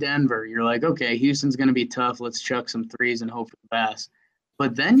win Denver, you're like, okay, Houston's going to be tough. Let's chuck some threes and hope for the best.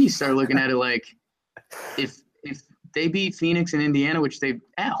 But then you start looking at it like if they beat Phoenix and Indiana, which they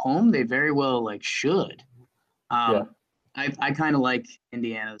at home they very well like should. I kind of like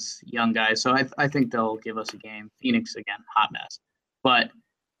Indiana's young guys, so I think they'll give us a game. Phoenix again, hot mess. But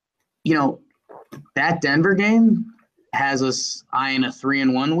that Denver game has us eyeing a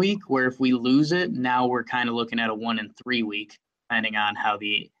 3-1 week, where if we lose it, now we're kind of looking at a 1-3 week, depending on how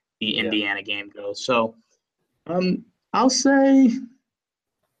the Indiana game goes. So I'll say,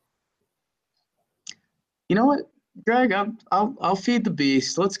 you know what, Greg, I'll feed the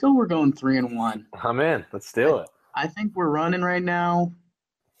beast. Let's go. We're going 3-1. I'm in. Let's do it. I think we're running right now.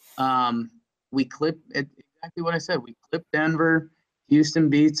 We clip it, exactly what I said. We clip Denver, Houston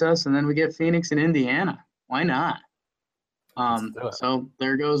beats us, and then we get Phoenix and Indiana. Why not? So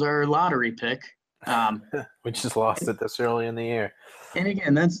there goes our lottery pick. We just lost it this early in the year. And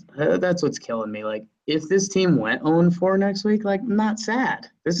again, that's what's killing me. Like, if this team went 0-4 next week, like, I'm not sad.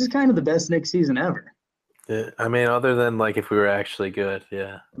 This is kind of the best Knicks season ever. I mean, other than like if we were actually good,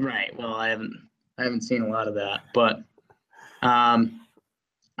 yeah. Right. Well, I haven't seen a lot of that, but all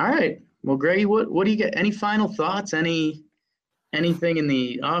right. Well, Greg, what do you get? Any final thoughts? Anything in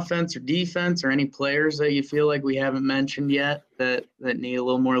the offense or defense, or any players that you feel like we haven't mentioned yet that need a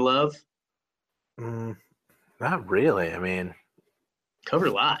little more love? Not really. I mean, covered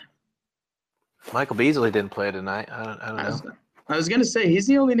a lot. Michael Beasley didn't play tonight. I don't know. I was gonna say he's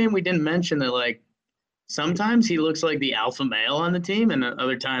the only name we didn't mention that, like, sometimes he looks like the alpha male on the team, and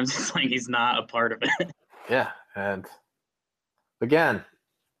other times it's like he's not a part of it. Yeah, and again,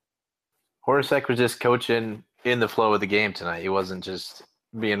 Hornacek was just coaching in the flow of the game tonight. He wasn't just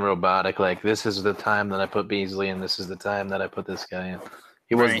being robotic, like, this is the time that I put Beasley in, this is the time that I put this guy in.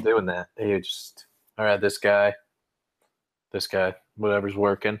 He wasn't doing that. He was just, all right, this guy, whatever's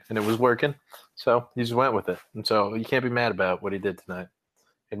working, and it was working. So he just went with it. And so you can't be mad about what he did tonight.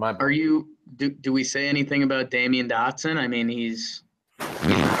 In my book. Do we say anything about Damian Dotson? I mean, he's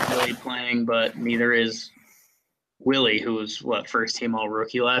not really playing, but neither is Willie, who was first team all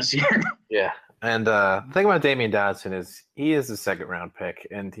rookie last year. Yeah. And the thing about Damian Dotson is he is a 2nd-round pick,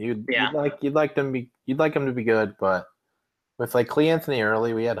 and you'd like him to be good, but with like Clee Anthony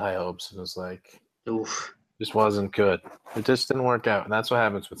early, we had high hopes, and it was like, oof, just wasn't good. It just didn't work out, and that's what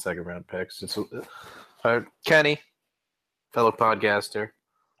happens with 2nd-round picks. It's Kenny, fellow podcaster,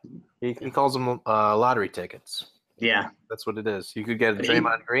 he calls them lottery tickets. Yeah, that's what it is. You could get a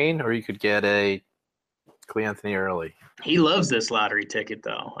Draymond Green, or you could get a Clee Anthony early. He loves this lottery ticket,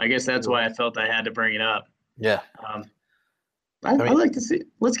 though. I guess that's why I felt I had to bring it up. Yeah. I'd like to see.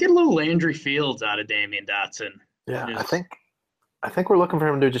 Let's get a little Landry Fields out of Damian Dotson. Yeah, I think we're looking for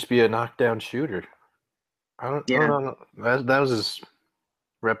him to just be a knockdown shooter. I don't know. That was his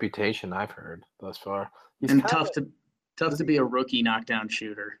reputation I've heard thus far. He's tough to be a rookie knockdown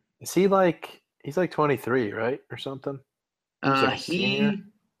shooter. Is he like he's like 23, right, or something?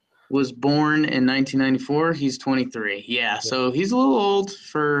 was born in 1994. He's 23. Yeah, so he's a little old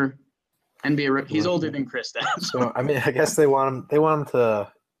for NBA. He's older than Kristaps. So I mean, I guess they want him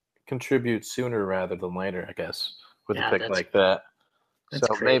to contribute sooner rather than later. I guess with a pick like that. That's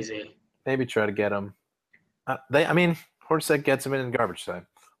so crazy. Maybe try to get him. Hornacek gets him in garbage time.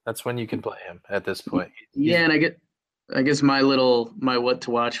 That's when you can play him at this point. Yeah, and I guess my what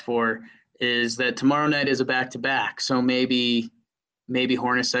to watch for is that tomorrow night is a back-to-back. So maybe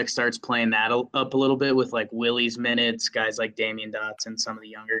Hornacek starts playing that up a little bit with like Willie's minutes, guys like Damian Dotson, some of the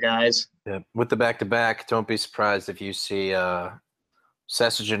younger guys. Yeah, with the back-to-back, don't be surprised if you see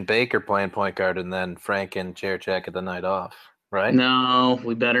Sessage and Baker playing point guard and then Frank and Jarechek at the night off, right? No,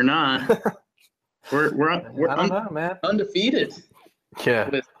 we better not. we're I don't know, man. Undefeated. Yeah.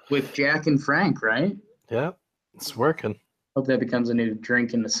 With Jack and Frank, right? Yeah, it's working. Hope that becomes a new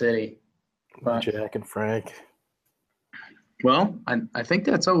drink in the city. But, Jack and Frank. Well, I think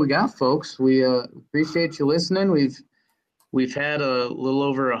that's all we got, folks. We appreciate you listening. We've had a little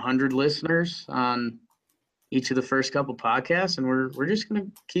over 100 listeners on each of the first couple podcasts, and we're just gonna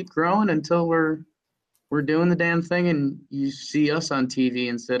keep growing until we're doing the damn thing, and you see us on TV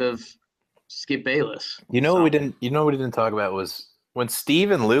instead of Skip Bayless. What we didn't talk about was when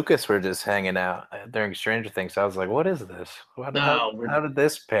Steve and Lucas were just hanging out during Stranger Things. I was like, what is this? How did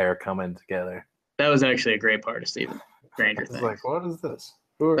this pair come in together? That was actually a great part of Steven Stranger Things. Like, what is this?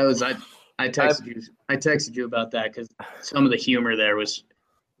 That was I texted you about that because some of the humor there was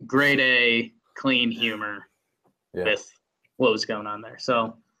grade A clean humor with what was going on there.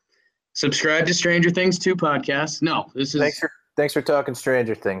 So subscribe to Stranger Things 2 podcast. No, this is thanks for talking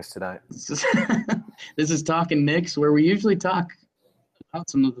Stranger Things tonight. This is Talking Knicks, where we usually talk about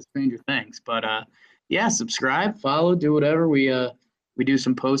some of the Stranger Things. But subscribe, follow, do whatever. We do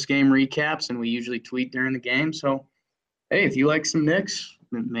some post-game recaps, and we usually tweet during the game. So, hey, if you like some Knicks,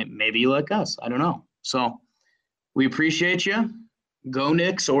 maybe you like us. I don't know. So, we appreciate you. Go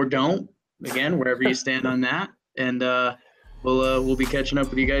Knicks or don't. Again, wherever you stand on that. And we'll be catching up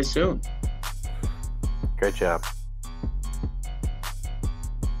with you guys soon. Great job.